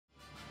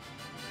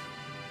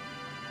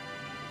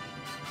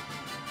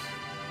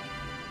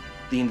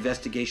the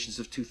investigations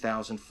of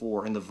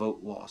 2004 and the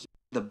vote loss,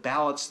 the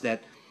ballots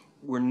that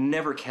were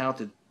never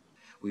counted.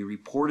 We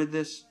reported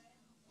this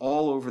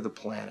all over the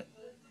planet,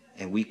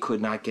 and we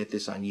could not get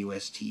this on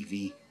US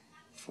TV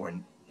for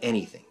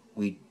anything.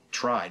 We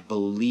tried,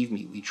 believe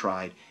me, we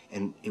tried,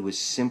 and it was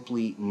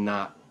simply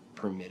not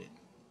permitted.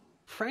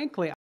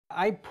 Frankly,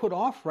 I put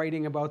off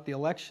writing about the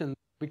election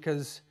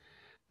because,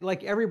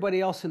 like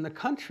everybody else in the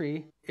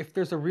country, if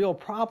there's a real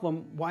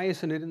problem, why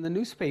isn't it in the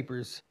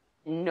newspapers?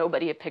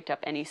 Nobody had picked up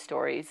any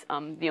stories.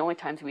 The only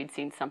times we'd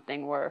seen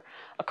something were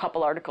a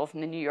couple articles in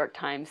the New York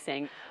Times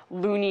saying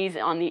loonies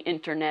on the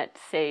internet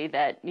say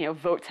that,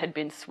 votes had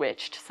been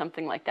switched,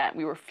 something like that.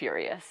 We were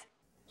furious.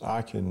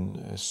 I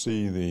can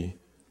see the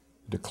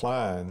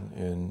decline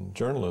in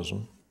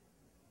journalism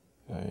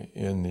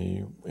in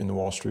the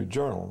Wall Street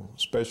Journal,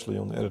 especially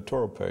on the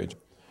editorial page.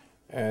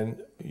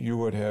 And you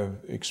would have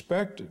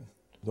expected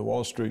the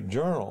Wall Street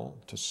Journal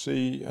to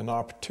see an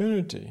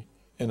opportunity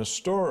in a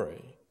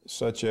story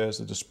such as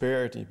the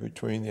disparity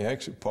between the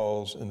exit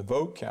polls and the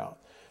vote count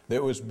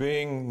that was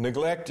being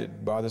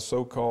neglected by the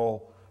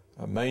so-called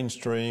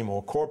mainstream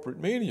or corporate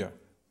media.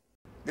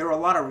 There are a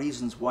lot of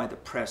reasons why the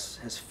press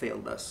has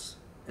failed us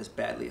as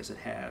badly as it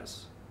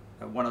has.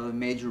 One of the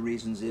major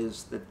reasons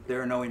is that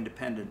there are no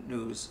independent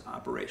news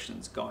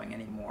operations going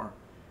anymore.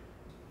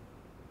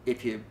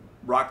 If you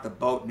rock the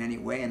boat in any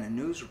way in a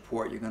news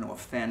report, you're going to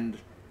offend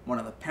one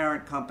of the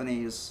parent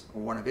companies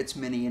or one of its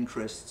many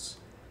interests.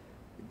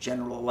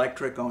 General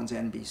Electric owns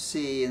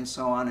NBC and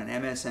so on, and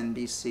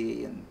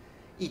MSNBC, and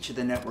each of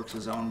the networks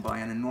is owned by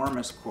an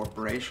enormous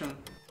corporation.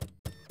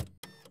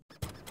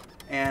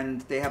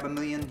 And they have a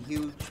million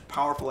huge,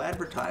 powerful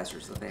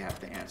advertisers that they have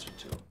to answer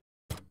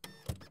to.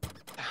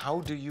 How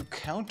do you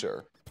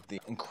counter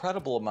the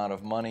incredible amount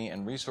of money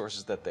and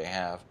resources that they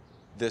have,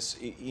 this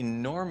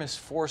enormous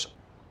force?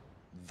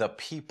 The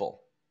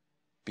people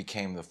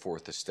became the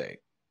fourth estate.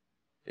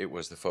 It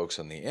was the folks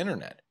on the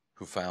internet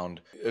who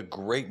found a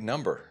great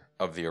number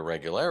of the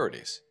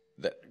irregularities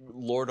that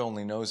Lord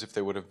only knows if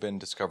they would have been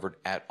discovered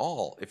at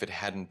all if it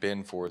hadn't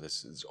been for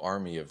this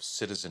army of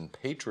citizen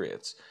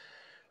patriots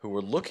who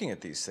were looking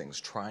at these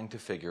things, trying to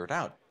figure it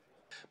out.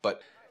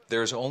 But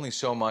there's only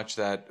so much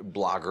that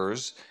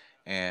bloggers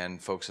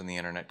and folks on the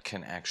internet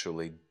can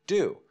actually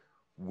do.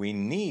 We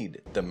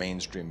need the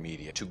mainstream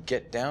media to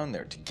get down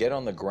there, to get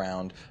on the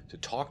ground, to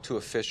talk to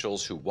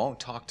officials who won't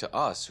talk to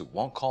us, who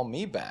won't call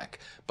me back,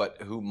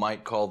 but who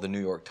might call the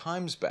New York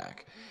Times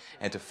back,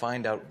 and to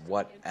find out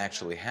what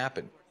actually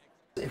happened.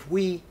 If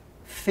we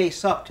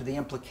face up to the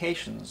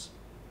implications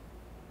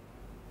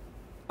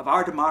of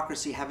our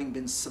democracy having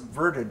been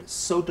subverted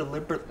so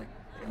deliberately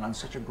and on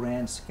such a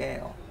grand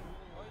scale,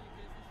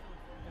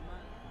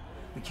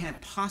 we can't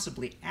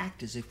possibly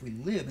act as if we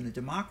live in a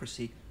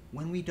democracy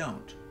when we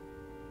don't.